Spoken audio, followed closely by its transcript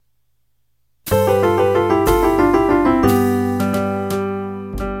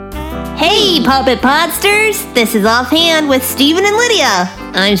Hey, Puppet Podsters! This is Offhand with Stephen and Lydia.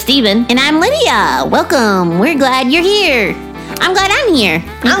 I'm Stephen. And I'm Lydia. Welcome. We're glad you're here. I'm glad I'm here.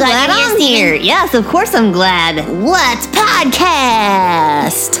 I'm glad I'm here. Yes, of course I'm glad. Let's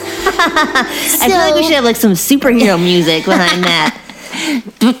podcast. I feel like we should have like some superhero music behind that.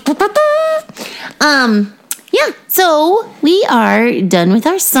 Yeah, so we are done with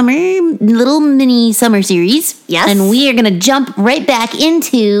our little mini summer series. Yes. And we are going to jump right back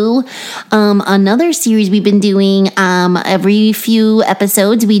into another series we've been doing. Every few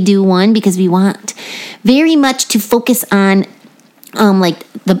episodes we do one because we want very much to focus on like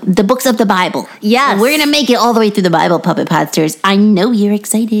the books of the Bible. Yes. So we're going to make it all the way through the Bible, Puppet Podsters. I know you're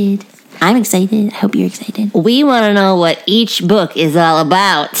excited. I'm excited. I hope you're excited. We want to know what each book is all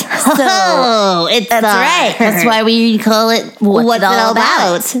about. So, that's right. That's why we call it What's It All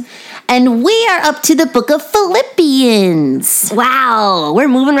About? And we are up to the book of Philippians. Wow, we're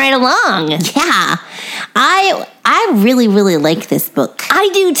moving right along. Yeah. I really, really like this book. I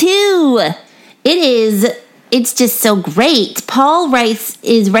do too. It's just so great. Paul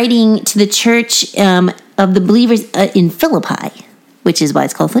is writing to the church of the believers in Philippi, which is why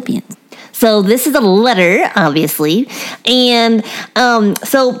it's called Philippians. So this is a letter, obviously. And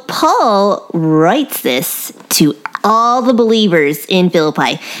so Paul writes this to all the believers in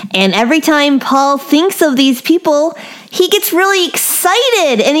Philippi. And every time Paul thinks of these people, he gets really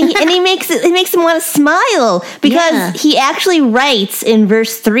excited and he makes him want to smile because he actually writes in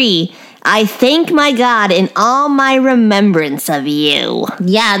verse 3, I thank my God in all my remembrance of you.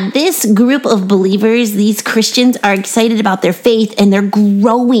 Yeah, this group of believers, these Christians, are excited about their faith and they're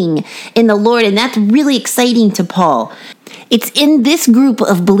growing in the Lord. And that's really exciting to Paul. It's in this group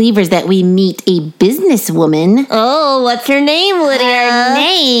of believers that we meet a businesswoman. Oh, what's her name, Lydia? Her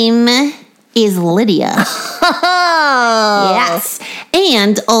name is Lydia. Yes.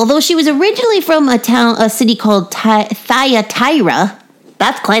 And although she was originally from a city called Thyatira,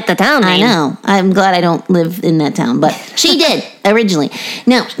 that's quite the town name. I know. I'm glad I don't live in that town, but she did originally.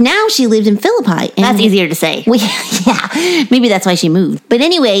 Now she lives in Philippi. That's easier to say. Yeah, maybe that's why she moved. But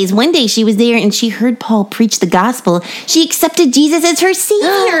anyways, one day she was there and she heard Paul preach the gospel. She accepted Jesus as her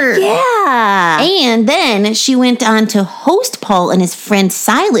savior. Yeah. And then she went on to host Paul and his friend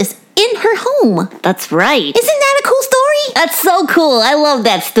Silas in her home. That's right. Isn't that a cool story? That's so cool. I love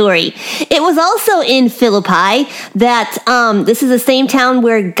that story. It was also in Philippi that this is the same town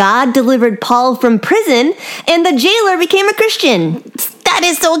where God delivered Paul from prison and the jailer became a Christian. That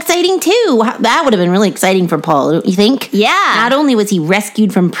is so exciting too. That would have been really exciting for Paul, don't you think? Yeah. Not only was he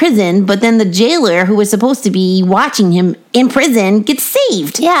rescued from prison, but then the jailer who was supposed to be watching him in prison gets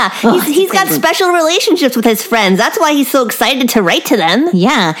saved. Yeah. He's got special relationships with his friends. That's why he's so excited to write to them.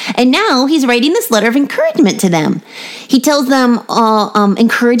 Yeah. And now he's writing this letter of encouragement to them. He tells them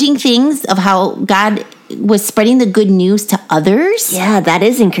encouraging things of how God was spreading the good news to others. Yeah, that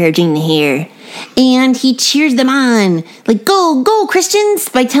is encouraging to hear. And he cheers them on, like, go, Christians,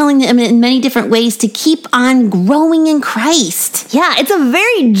 by telling them in many different ways to keep on growing in Christ. Yeah, it's a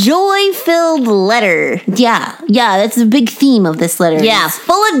very joy-filled letter. Yeah, that's a big theme of this letter. Yeah,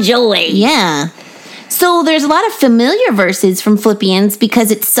 full of joy. Yeah. So there's a lot of familiar verses from Philippians because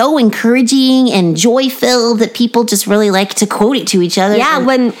it's so encouraging and joy-filled that people just really like to quote it to each other. Yeah,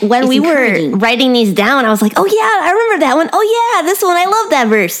 when we were writing these down, I was like, oh yeah, I remember that one. Oh yeah, this one, I love that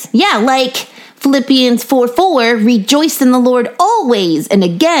verse. Yeah, like Philippians 4:4, rejoice in the Lord always. And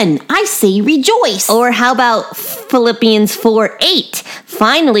again, I say rejoice. Or how about Philippians 4:8?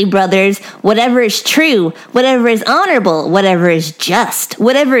 Finally, brothers, whatever is true, whatever is honorable, whatever is just,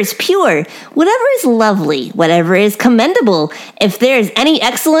 whatever is pure, whatever is lovely, whatever is commendable, if there is any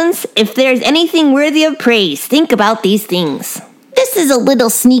excellence, if there is anything worthy of praise, think about these things. This is a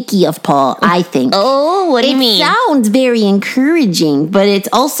little sneaky of Paul, I think. Oh, what do you mean? It sounds very encouraging, but it's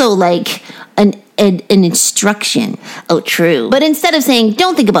also like an instruction. Oh, true. But instead of saying,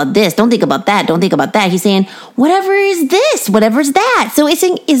 don't think about this, don't think about that, don't think about that, he's saying, whatever is this, whatever is that. So it's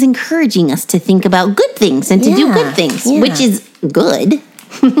encouraging us to think about good things and to do good things, which is good.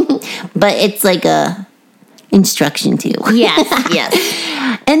 But it's like a instruction too. Yes.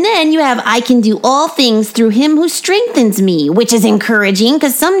 And then you have, I can do all things through him who strengthens me, which is encouraging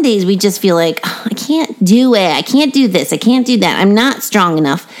because some days we just feel like, oh, I can't do it. I can't do this. I can't do that. I'm not strong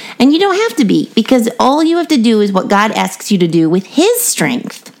enough. And you don't have to be, because all you have to do is what God asks you to do with his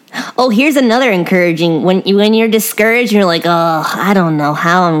strength. Oh, here's another encouraging. When you're discouraged, you're like, oh, I don't know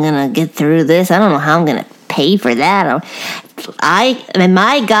how I'm going to get through this. I don't know how I'm going to pay for that.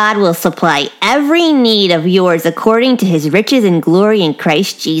 My God will supply every need of yours according to his riches and glory in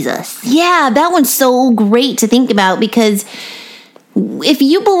Christ Jesus. Yeah, that one's so great to think about because if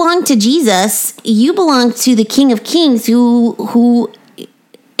you belong to Jesus, you belong to the King of Kings who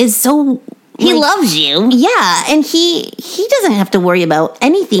is so... He loves you. Yeah, and he doesn't have to worry about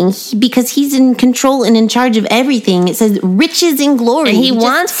anything because he's in control and in charge of everything. It says riches and glory. And he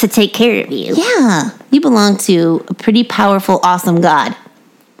wants to take care of you. Yeah, you belong to a pretty powerful, awesome God.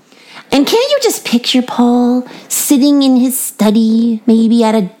 And can't you just picture Paul sitting in his study, maybe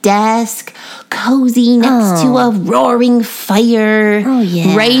at a desk, cozy next to a roaring fire,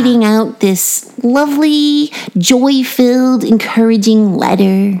 writing out this lovely, joy-filled, encouraging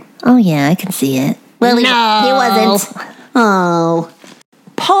letter? Oh, yeah, I can see it. Well, he wasn't. Oh.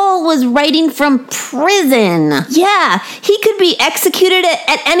 Paul was writing from prison. Yeah, he could be executed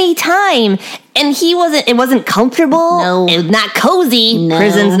at any time. And it wasn't comfortable. No. It was not cozy. No.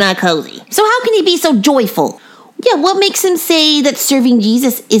 Prison's not cozy. So how can he be so joyful? Yeah, what makes him say that serving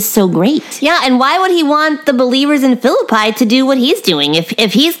Jesus is so great? Yeah, and why would he want the believers in Philippi to do what he's doing?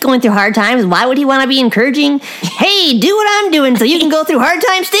 If he's going through hard times, why would he want to be encouraging, hey, do what I'm doing so you can go through hard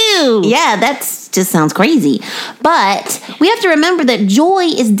times too? Yeah, that's just sounds crazy. But we have to remember that joy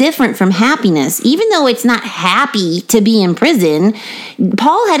is different from happiness. Even though it's not happy to be in prison,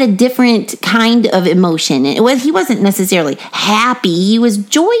 Paul had a different kind of emotion. He wasn't necessarily happy. He was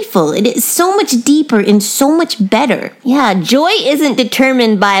joyful. It is so much deeper and so much better. Yeah, joy isn't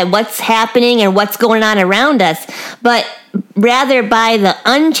determined by what's happening and what's going on around us, but rather by the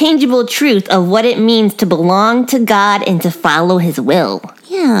unchangeable truth of what it means to belong to God and to follow his will.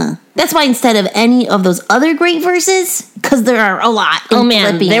 Yeah. That's why instead of any of those other great verses, because there are a lot in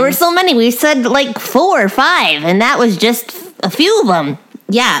Philippians. There were so many. We said like 4 or 5, and that was just a few of them.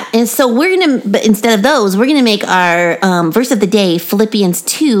 Yeah, and so but instead of those, we're going to make our verse of the day, Philippians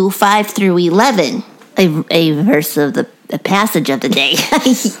 2, 5 through 11. A verse of the passage of the day.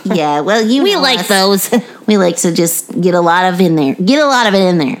 Yeah, well, we like those. We like to just get a lot of it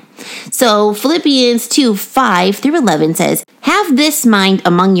in there. So Philippians 2, 5 through 11 says, "Have this mind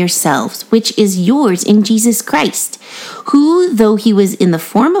among yourselves, which is yours in Jesus Christ, who, though he was in the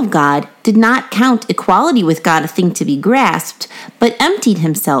form of God, did not count equality with God a thing to be grasped, but emptied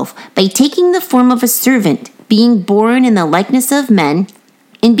himself by taking the form of a servant, being born in the likeness of men.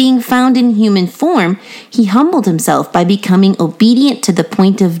 In being found in human form, he humbled himself by becoming obedient to the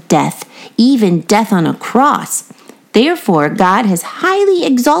point of death, even death on a cross. Therefore, God has highly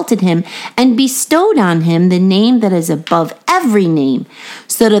exalted him and bestowed on him the name that is above every name,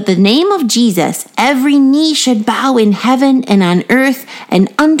 so that the name of Jesus every knee should bow in heaven and on earth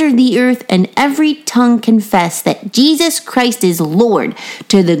and under the earth, and every tongue confess that Jesus Christ is Lord,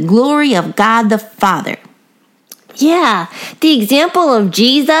 to the glory of God the Father." Yeah, the example of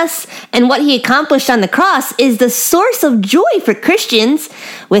Jesus and what he accomplished on the cross is the source of joy for Christians.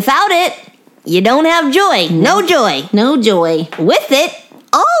 Without it, you don't have joy. No joy. No joy. With it,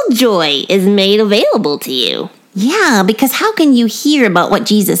 all joy is made available to you. Yeah, because how can you hear about what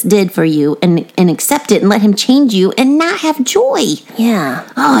Jesus did for you and accept it and let him change you and not have joy? Yeah.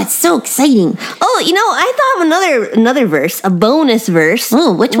 Oh, it's so exciting. Oh, I thought of another verse, a bonus verse.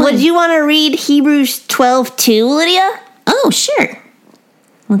 Oh, which one? Would you want to read Hebrews 12:2, Lydia? Oh, sure.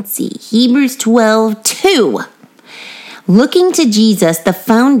 Let's see. Hebrews 12:2. "Looking to Jesus, the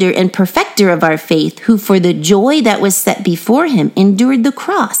founder and perfecter of our faith, who for the joy that was set before him endured the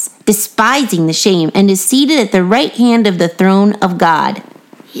cross, despising the shame, and is seated at the right hand of the throne of God."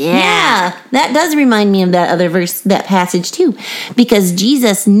 Yeah, that does remind me of that other verse, that passage too, because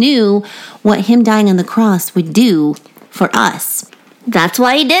Jesus knew what him dying on the cross would do for us. That's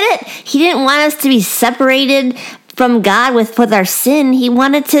why he did it. He didn't want us to be separated from God with our sin. He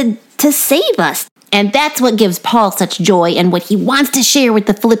wanted to save us. And that's what gives Paul such joy and what he wants to share with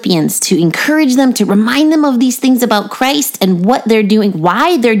the Philippians, to encourage them, to remind them of these things about Christ and what they're doing,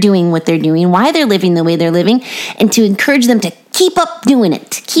 why they're doing what they're doing, why they're living the way they're living, and to encourage them to keep up doing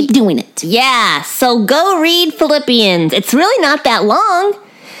it. Keep doing it. Yeah, so go read Philippians. It's really not that long.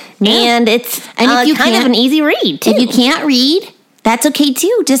 Yeah. And it's if you kind of an easy read, too. If you can't read, that's okay,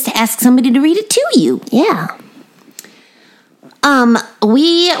 too. Just ask somebody to read it to you. Yeah.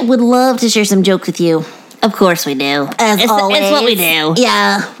 We would love to share some jokes with you. Of course we do. As always. It's what we do.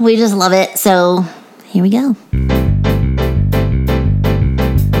 Yeah, we just love it. So, here we go.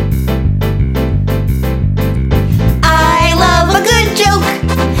 I love a good joke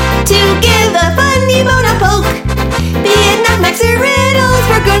to give a funny bone a poke. Be it knock-knocks or riddles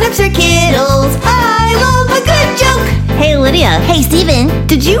for grown-ups or kiddles. I love a good joke. Hey, Lydia. Hey, Stephen.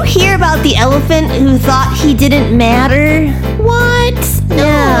 Did you hear about the elephant who thought he didn't matter? What?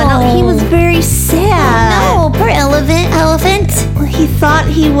 No, he was very sad. No, poor elephant. Well, he thought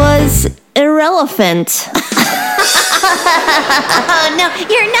he was irrelevant. Oh, no,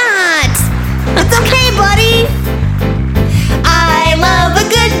 you're not. It's okay, buddy. I love a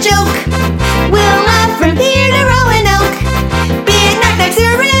good joke. We'll laugh from here to Roanoke. Be it knickknacks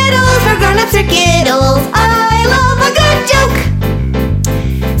or riddles, for grown-ups or kiddles. I love a good joke.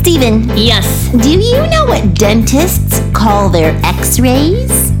 Stephen, Yes. do you know what dentists call their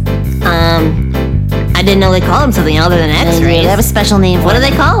x-rays? I didn't know they called them something other than X-rays. They have a special name for What do them.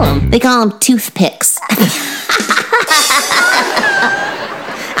 they call them? They call them toothpicks.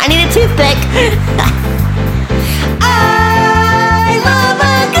 I need a toothpick. I love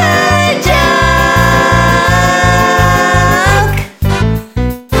a good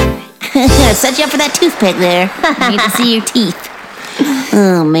joke. Set you up for that toothpick there. I need to see your teeth.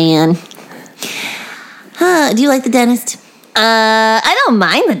 Oh, man. Do you like the dentist? I don't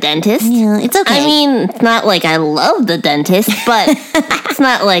mind the dentist. Yeah, it's okay. I mean, it's not like I love the dentist, but it's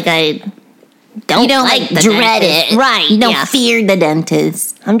not like I don't You don't like the dread dentist. it. Right. You don't yeah. fear the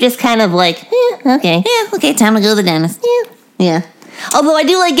dentist. I'm just kind of like, okay. Yeah, okay, time to go to the dentist. Yeah. Although I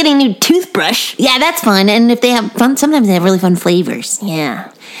do like getting a new toothbrush. Yeah, that's fun. And if they have fun, sometimes they have really fun flavors.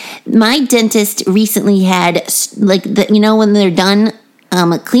 Yeah. My dentist recently had, like, when they're done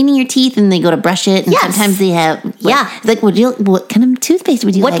cleaning your teeth and they go to brush it, and Yes. sometimes they have, Yeah. like, what kind of toothpaste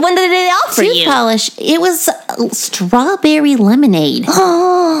would you What like? one did they offer Tooth you? polish. It was strawberry lemonade.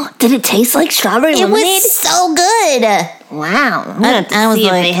 Oh, did it taste like strawberry It lemonade? was so good. Wow. I'm gonna have to I was see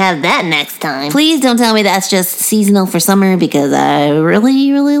if like- they have that next time. Please don't tell me that's just seasonal for summer, because I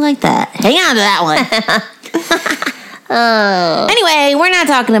really, really like that. Hang on to that one. Oh. Anyway, we're not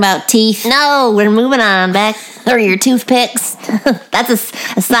talking about teeth No, we're moving on back. or your toothpicks. That's a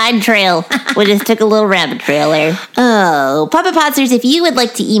side trail. We just took a little rabbit trail there. Oh, Puppet Potsers, if you would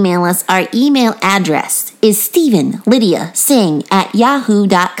like to email us, our email address is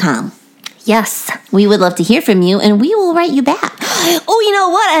StephenLydiaSing@yahoo.com. Yes. We would love to hear from you, and we will write you back. Oh, you know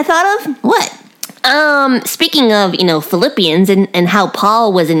what I thought of? What? Speaking of, Philippians and how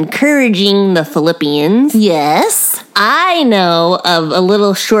Paul was encouraging the Philippians, Yes. I know of a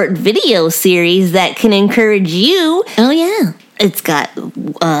little short video series that can encourage you. Oh, yeah. It's got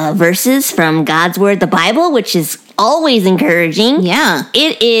verses from God's Word, the Bible, which is always encouraging. Yeah.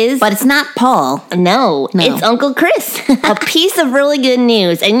 It is. But it's not Paul. No, it's Uncle Chris. A piece of really good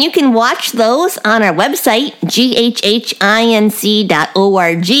news. And you can watch those on our website,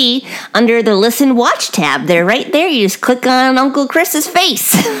 ghhinc.org, under the Listen Watch tab. They're right there. You just click on Uncle Chris's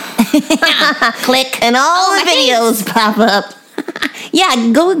face. Click. And all the my videos pop up.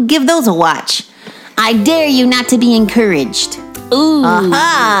 Yeah, go give those a watch. I dare you not to be encouraged. Ooh,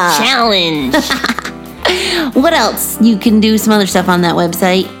 Aha. challenge. What else? You can do some other stuff on that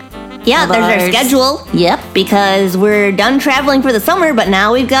website. Yeah, Of there's our ours. schedule. Yep. Because we're done traveling for the summer, but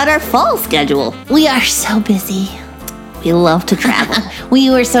now we've got our fall schedule. We are so busy. We love to travel. We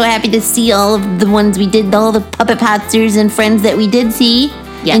were so happy to see all of the ones we did, all the Puppet Potsers and friends that we did see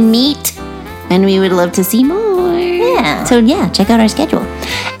Yes. and meet. And we would love to see more. Yeah. So, yeah, check out our schedule.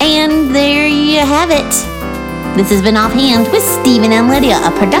 And there you have it. This has been Offhand with Stephen and Lydia,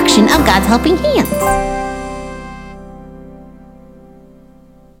 a production of God's Helping Hands.